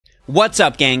What's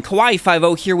up, gang?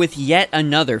 Kawaii50 here with yet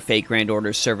another Fake Grand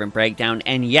Order servant breakdown,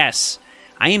 and yes,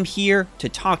 I am here to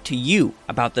talk to you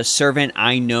about the servant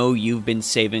I know you've been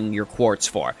saving your quartz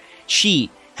for. She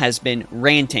has been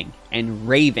ranting and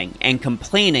raving and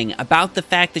complaining about the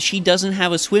fact that she doesn't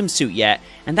have a swimsuit yet,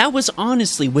 and that was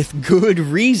honestly with good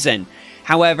reason.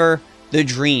 However, the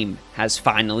dream has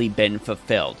finally been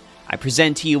fulfilled. I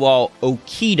present to you all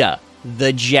Okita,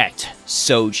 the Jet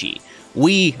Souji.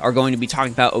 We are going to be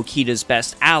talking about Okita's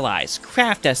best allies,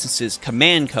 craft essences,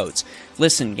 command codes.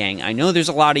 Listen, gang, I know there's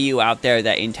a lot of you out there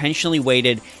that intentionally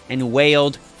waited and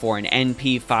wailed for an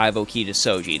NP5 Okita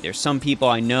Souji. There's some people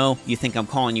I know you think I'm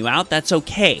calling you out. That's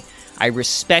okay. I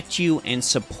respect you and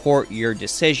support your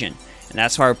decision. And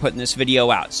that's why we're putting this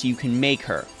video out, so you can make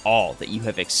her all that you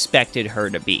have expected her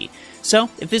to be. So,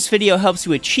 if this video helps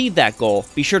you achieve that goal,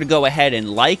 be sure to go ahead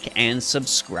and like and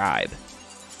subscribe.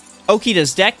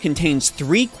 Okita's deck contains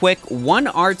 3 quick, 1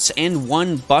 arts, and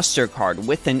 1 buster card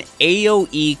with an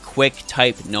AoE quick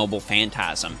type Noble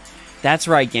Phantasm. That's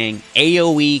right, gang,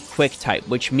 AoE quick type,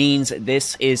 which means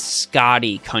this is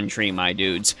Scotty country, my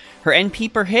dudes. Her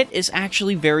NP per hit is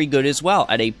actually very good as well,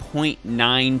 at a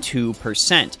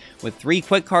 0.92%. With 3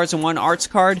 quick cards and 1 arts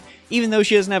card, even though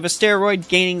she doesn't have a steroid,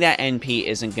 gaining that NP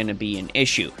isn't going to be an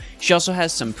issue. She also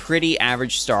has some pretty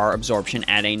average star absorption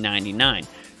at a 99.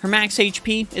 Her max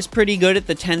HP is pretty good at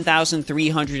the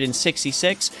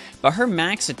 10,366, but her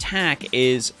max attack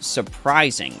is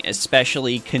surprising,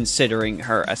 especially considering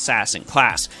her assassin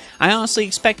class. I honestly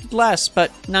expected less,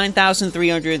 but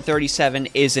 9,337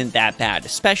 isn't that bad,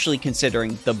 especially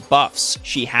considering the buffs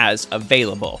she has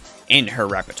available in her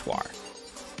repertoire.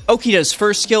 Okita's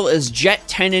first skill is Jet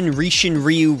Tenon Rishin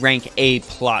Ryu rank A+.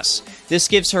 This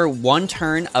gives her 1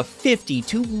 turn of 50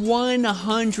 to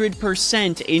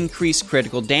 100% increased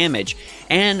critical damage,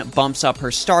 and bumps up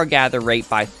her Star Gather rate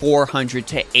by 400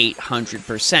 to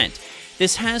 800%.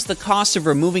 This has the cost of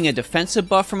removing a defensive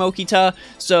buff from Okita,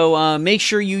 so make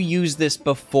sure you use this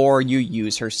before you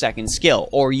use her second skill,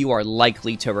 or you are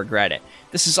likely to regret it.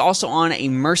 This is also on a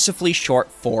mercifully short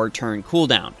 4-turn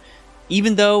cooldown.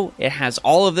 Even though it has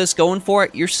all of this going for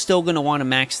it, you're still going to want to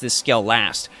max this skill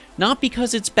last. Not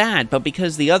because it's bad, but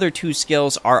because the other 2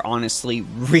 skills are honestly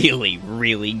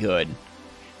really good.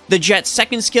 The Jet's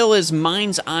second skill is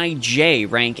Mind's Eye J,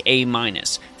 rank A-.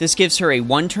 This gives her a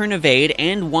 1-turn evade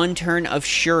and 1 turn of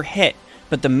sure hit.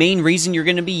 But the main reason you're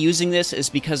going to be using this is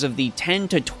because of the 10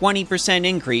 to 20%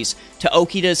 increase to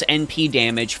Okita's NP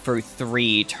damage for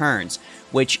 3 turns,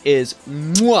 which is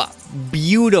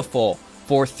beautiful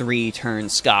for 3-turn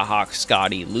Skahawk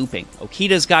Scotty looping.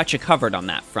 Okita's got you covered on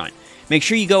that front. Make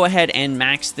sure you go ahead and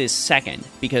max this second,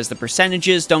 because the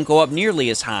percentages don't go up nearly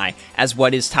as high as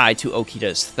what is tied to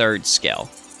Okita's third skill.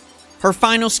 Her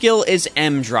final skill is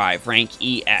M Drive, rank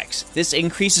EX. This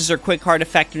increases her quick card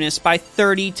effectiveness by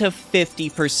 30 to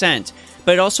 50%,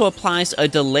 but it also applies a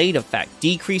delayed effect,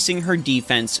 decreasing her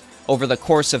defense over the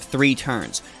course of 3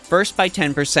 turns. First by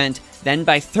 10%, then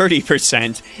by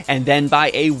 30%, and then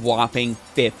by a whopping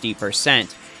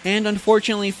 50%. And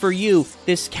unfortunately for you,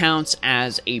 this counts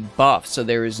as a buff, so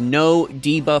there is no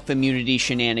debuff immunity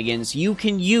shenanigans you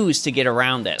can use to get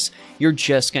around this. You're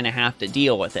just going to have to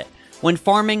deal with it. When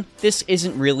farming, this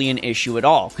isn't really an issue at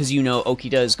all, because you know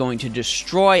Okita is going to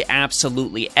destroy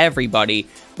absolutely everybody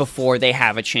before they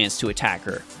have a chance to attack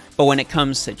her. But when it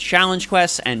comes to challenge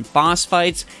quests and boss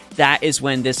fights, that is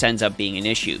when this ends up being an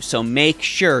issue, so make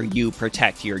sure you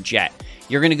protect your Jet.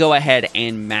 You're going to go ahead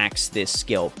and max this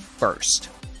skill first.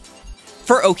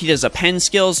 For Okita's append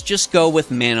skills, just go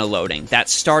with mana loading. That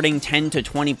starting 10 to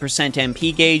 20%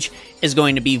 MP gauge is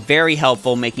going to be very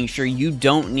helpful, making sure you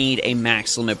don't need a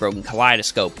max limit broken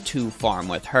kaleidoscope to farm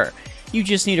with her. You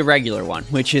just need a regular one,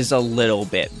 which is a little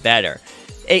bit better.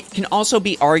 It can also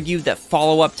be argued that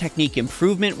follow-up technique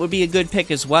improvement would be a good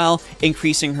pick as well,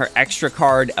 increasing her extra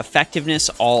card effectiveness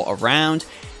all around.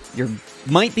 You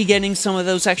might be getting some of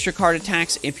those extra card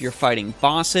attacks if you're fighting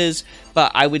bosses,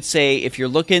 but I would say if you're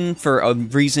looking for a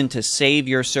reason to save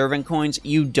your servant coins,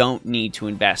 you don't need to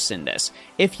invest in this.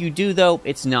 If you do though,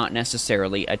 it's not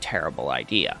necessarily a terrible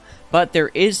idea. But there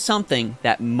is something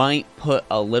that might put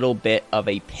a little bit of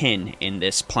a pin in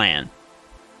this plan.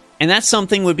 And that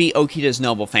something would be Okita's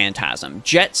Noble Phantasm,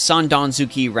 Jet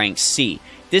Sandanzuki rank C.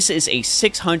 This is a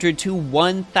 600 to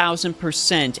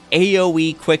 1000%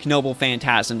 AoE quick Noble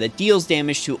Phantasm that deals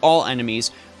damage to all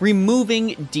enemies,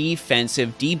 removing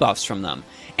defensive debuffs from them.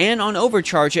 And on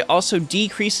overcharge, it also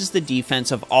decreases the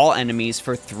defense of all enemies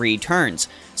for 3 turns.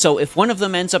 So if one of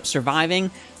them ends up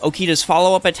surviving, Okita's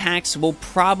follow-up attacks will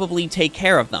probably take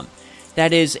care of them.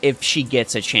 That is, if she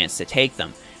gets a chance to take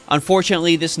them.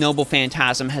 Unfortunately, this Noble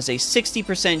Phantasm has a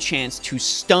 60% chance to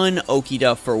stun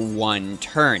Okita for 1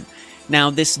 turn. Now,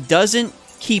 this doesn't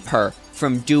keep her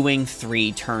from doing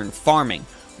 3-turn farming.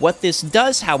 What this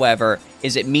does, however,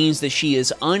 is it means that she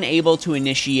is unable to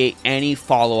initiate any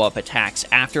follow-up attacks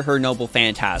after her Noble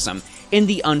Phantasm in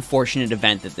the unfortunate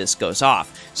event that this goes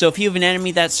off. So if you have an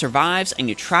enemy that survives and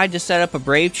you tried to set up a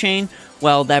Brave Chain,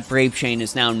 well, that Brave Chain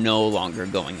is now no longer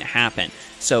going to happen.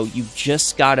 So you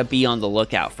just gotta be on the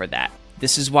lookout for that.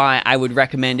 This is why I would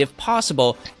recommend, if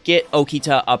possible, get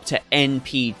Okita up to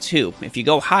NP2. If you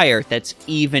go higher, that's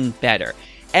even better.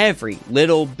 Every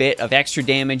little bit of extra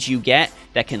damage you get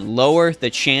that can lower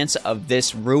the chance of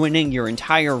this ruining your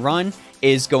entire run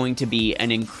is going to be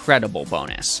an incredible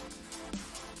bonus.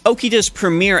 Okita's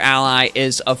premier ally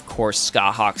is, of course,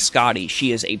 Skahawk Scotty.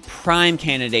 She is a prime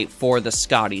candidate for the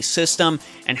Scotty system,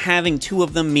 and having 2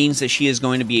 of them means that she is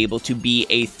going to be able to be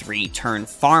a 3-turn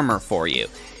farmer for you.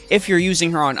 If you're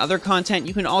using her on other content,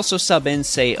 you can also sub in,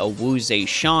 say, a Wu-Zhe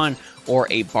Sean or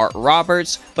a Bart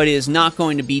Roberts, but it is not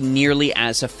going to be nearly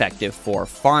as effective for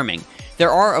farming. There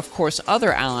are, of course,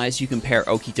 other allies you can pair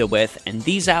Okita with, and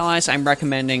these allies I'm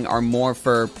recommending are more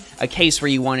for a case where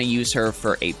you want to use her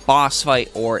for a boss fight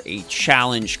or a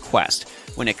challenge quest.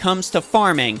 When it comes to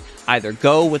farming, either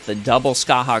go with the double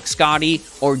Skahawk Scotty,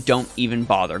 or don't even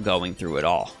bother going through it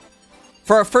all.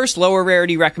 For our first lower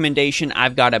rarity recommendation,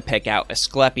 I've got to pick out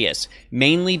Asclepius,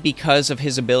 mainly because of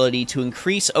his ability to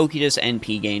increase Okita's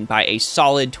NP gain by a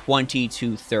solid 20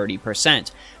 to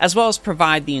 30%, as well as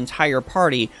provide the entire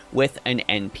party with an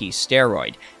NP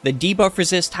steroid. The debuff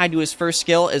resist tied to his first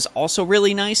skill is also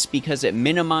really nice because it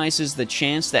minimizes the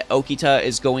chance that Okita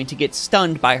is going to get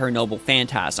stunned by her Noble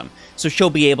Phantasm, so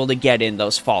she'll be able to get in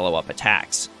those follow-up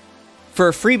attacks. For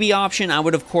a freebie option, I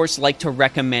would of course like to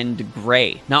recommend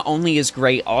Gray. Not only is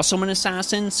Gray also an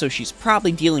assassin, so she's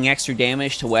probably dealing extra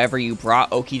damage to whoever you brought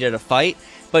Okita to fight,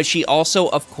 but she also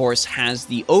of course has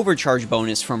the overcharge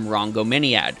bonus from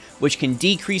Rongominiad, which can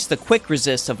decrease the quick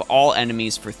resist of all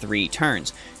enemies for 3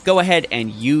 turns. Go ahead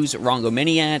and use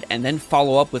Rongominiad and then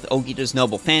follow up with Okita's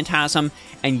Noble Phantasm,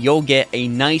 and you'll get a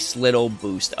nice little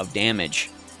boost of damage.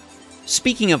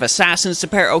 Speaking of assassins to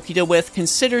pair Okita with,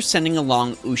 consider sending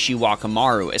along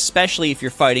Ushiwakamaru, especially if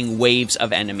you're fighting waves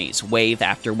of enemies, wave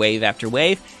after wave after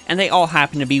wave, and they all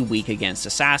happen to be weak against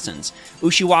assassins.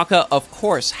 Ushiwaka, of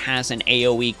course, has an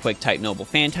AoE quick-type Noble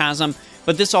Phantasm,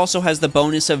 but this also has the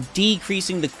bonus of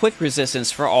decreasing the quick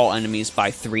resistance for all enemies by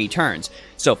 3 turns.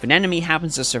 So if an enemy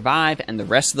happens to survive and the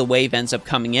rest of the wave ends up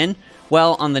coming in,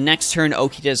 well, on the next turn,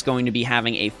 Okita is going to be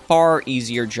having a far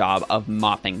easier job of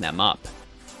mopping them up.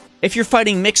 If you're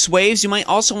fighting mixed waves, you might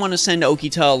also want to send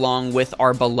Okita along with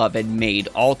our beloved Maid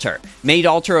Altar. Maid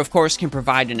Altar, of course, can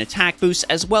provide an attack boost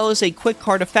as well as a quick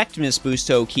card effectiveness boost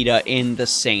to Okita in the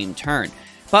same turn.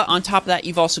 But on top of that,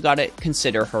 you've also got to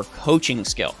consider her coaching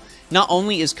skill. Not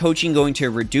only is coaching going to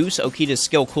reduce Okita's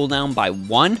skill cooldown by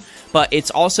 1, but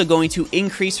it's also going to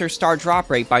increase her star drop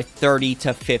rate by 30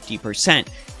 to 50%.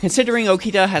 Considering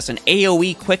Okita has an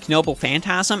AoE quick Noble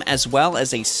Phantasm as well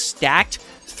as a stacked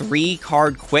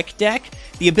 3-card quick deck,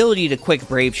 the ability to quick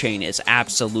Brave Chain is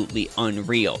absolutely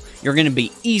unreal. You're going to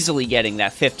be easily getting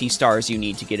that 50 stars you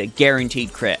need to get a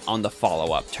guaranteed crit on the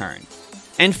follow-up turn.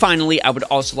 And finally, I would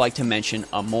also like to mention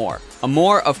Amor.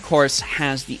 Amor, of course,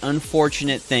 has the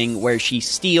unfortunate thing where she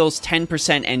steals 10%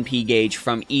 NP gauge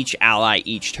from each ally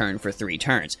each turn for 3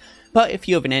 turns. But if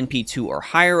you have an NP2 or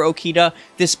higher Okita,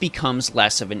 this becomes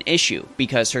less of an issue,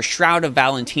 because her Shroud of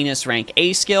Valentinus rank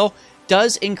A skill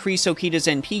does increase Okita's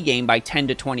NP gain by 10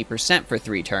 to 20% for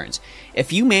 3 turns.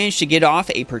 If you manage to get off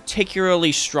a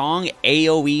particularly strong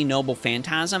AoE Noble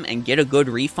Phantasm and get a good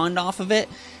refund off of it,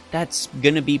 that's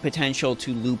going to be potential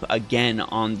to loop again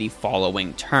on the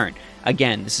following turn.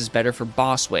 Again, this is better for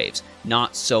boss waves,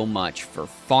 not so much for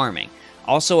farming.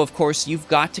 Also, of course, you've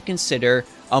got to consider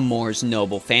Amor's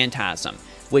Noble Phantasm,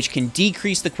 which can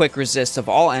decrease the quick resist of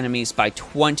all enemies by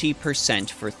 20%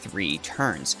 for 3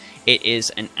 turns. It is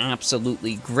an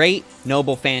absolutely great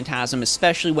Noble Phantasm,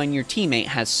 especially when your teammate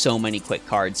has so many quick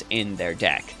cards in their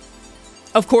deck.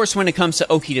 Of course, when it comes to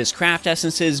Okita's craft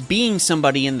essences, being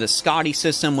somebody in the Scotty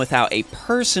system without a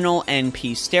personal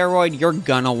NP steroid, you're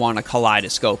gonna want a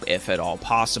Kaleidoscope if at all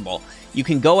possible. You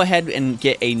can go ahead and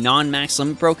get a non-max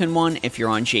limit broken one if you're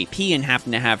on JP and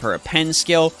happen to have her a pen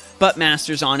skill, but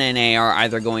Masters on NA are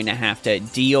either going to have to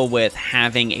deal with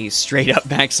having a straight-up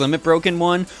max limit broken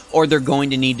one, or they're going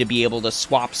to need to be able to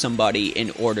swap somebody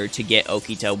in order to get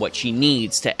Okita what she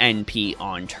needs to NP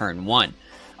on turn 1.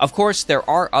 Of course, there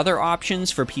are other options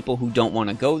for people who don't want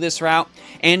to go this route,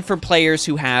 and for players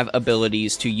who have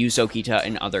abilities to use Okita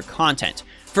in other content.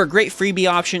 For a great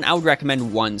freebie option, I would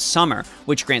recommend 1 Summer,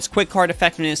 which grants quick card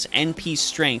effectiveness, NP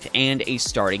strength, and a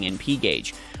starting NP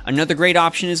gauge. Another great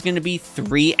option is going to be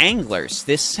 3 Anglers.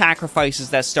 This sacrifices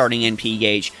that starting NP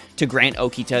gauge to grant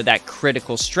Okita that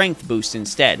critical strength boost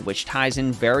instead, which ties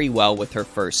in very well with her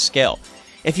first skill.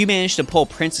 If you manage to pull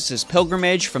Princess's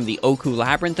Pilgrimage from the Oku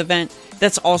Labyrinth event,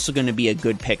 that's also going to be a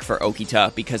good pick for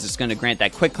Okita because it's going to grant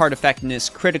that quick card effectiveness,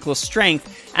 critical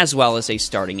strength, as well as a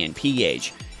starting NP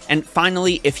gauge. And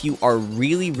finally, if you are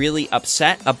really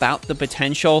upset about the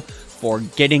potential for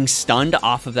getting stunned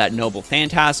off of that Noble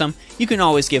Phantasm, you can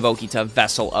always give Okita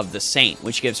Vessel of the Saint,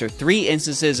 which gives her 3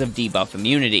 instances of debuff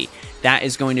immunity. That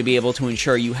is going to be able to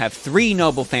ensure you have 3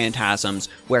 Noble Phantasms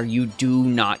where you do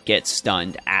not get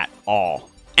stunned at all.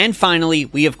 And finally,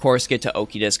 we of course get to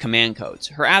Okita's command codes.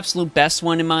 Her absolute best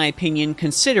one in my opinion,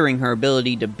 considering her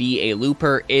ability to be a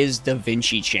looper, is Da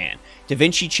Vinci-chan. Da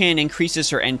Vinci-chan increases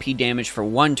her NP damage for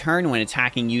 1 turn when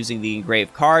attacking using the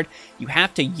engraved card. You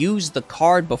have to use the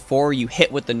card before you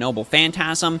hit with the Noble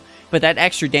Phantasm, but that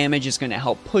extra damage is going to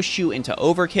help push you into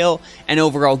overkill and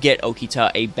overall get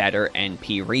Okita a better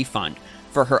NP refund.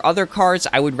 For her other cards,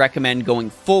 I would recommend going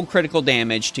full critical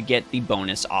damage to get the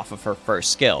bonus off of her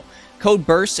first skill. Code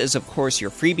Burst is of course your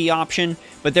freebie option,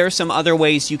 but there are some other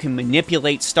ways you can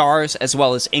manipulate stars as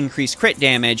well as increase crit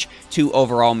damage to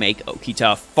overall make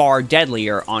Okita far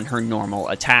deadlier on her normal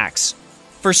attacks.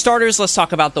 For starters, let's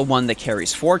talk about the one that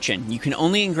carries Fortune. You can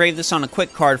only engrave this on a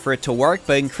quick card for it to work,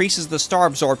 but increases the star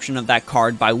absorption of that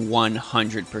card by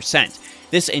 100%.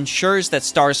 This ensures that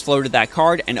stars flow to that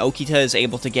card and Okita is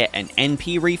able to get an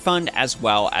NP refund as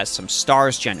well as some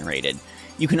stars generated.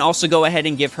 You can also go ahead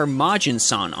and give her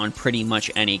Majin-san on pretty much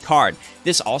any card.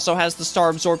 This also has the star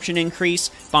absorption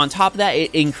increase, but on top of that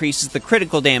it increases the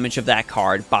critical damage of that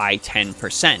card by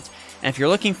 10%. And if you're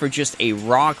looking for just a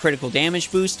raw critical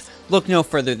damage boost, look no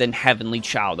further than Heavenly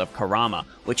Child of Karama,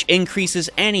 which increases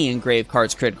any engraved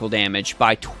card's critical damage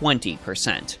by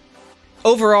 20%.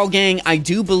 Overall, gang, I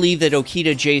do believe that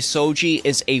Okita J Souji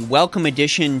is a welcome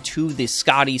addition to the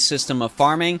Scotty system of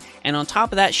farming, and on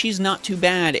top of that, she's not too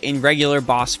bad in regular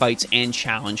boss fights and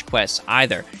challenge quests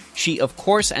either. She, of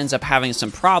course, ends up having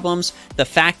some problems. The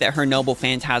fact that her Noble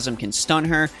Phantasm can stun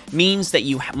her means that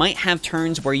you might have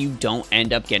turns where you don't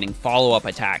end up getting follow-up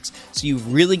attacks, so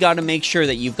you've really got to make sure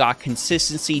that you've got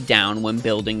consistency down when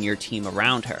building your team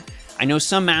around her. I know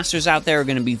some masters out there are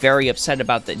going to be very upset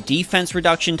about the defense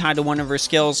reduction tied to one of her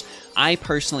skills. I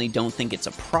personally don't think it's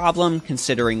a problem,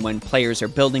 considering when players are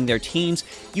building their teams,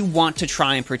 you want to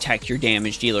try and protect your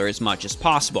damage dealer as much as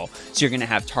possible. So you're going to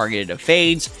have targeted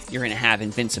evades, you're going to have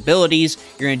invincibilities,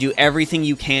 you're going to do everything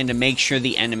you can to make sure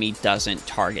the enemy doesn't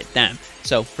target them.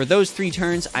 So for those 3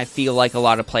 turns, I feel like a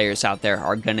lot of players out there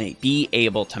are going to be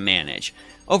able to manage.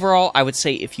 Overall, I would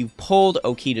say if you've pulled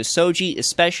Okita Souji,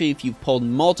 especially if you've pulled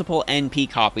multiple NP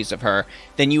copies of her,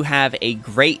 then you have a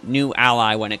great new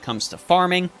ally when it comes to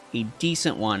farming, a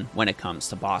decent one when it comes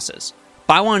to bosses.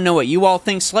 But I want to know what you all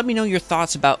think, so let me know your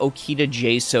thoughts about Okita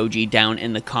J Souji down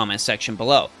in the comment section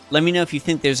below. Let me know if you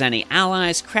think there's any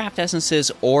allies, craft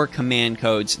essences, or command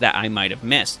codes that I might have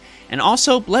missed. And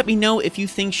also, let me know if you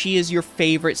think she is your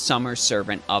favorite summer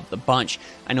servant of the bunch.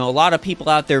 I know a lot of people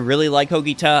out there really like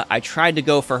Okita. I tried to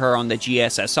go for her on the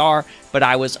GSSR, but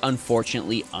I was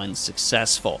unfortunately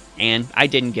unsuccessful. And I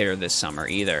didn't get her this summer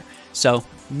either. So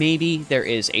maybe there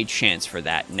is a chance for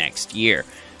that next year.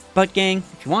 But gang,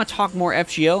 if you want to talk more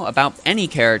FGO about any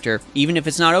character, even if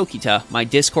it's not Okita, my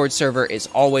Discord server is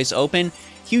always open.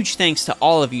 Huge thanks to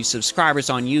all of you subscribers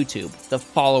on YouTube, the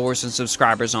followers and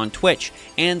subscribers on Twitch,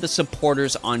 and the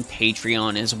supporters on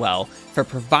Patreon as well, for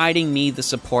providing me the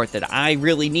support that I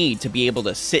really need to be able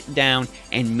to sit down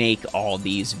and make all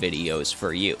these videos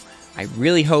for you. I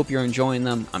really hope you're enjoying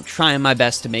them. I'm trying my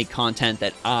best to make content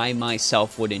that I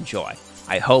myself would enjoy.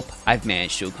 I hope I've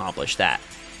managed to accomplish that.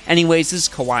 Anyways, this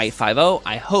is Kawaii50.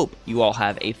 I hope you all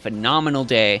have a phenomenal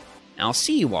day, and I'll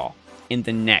see you all in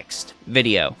the next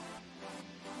video.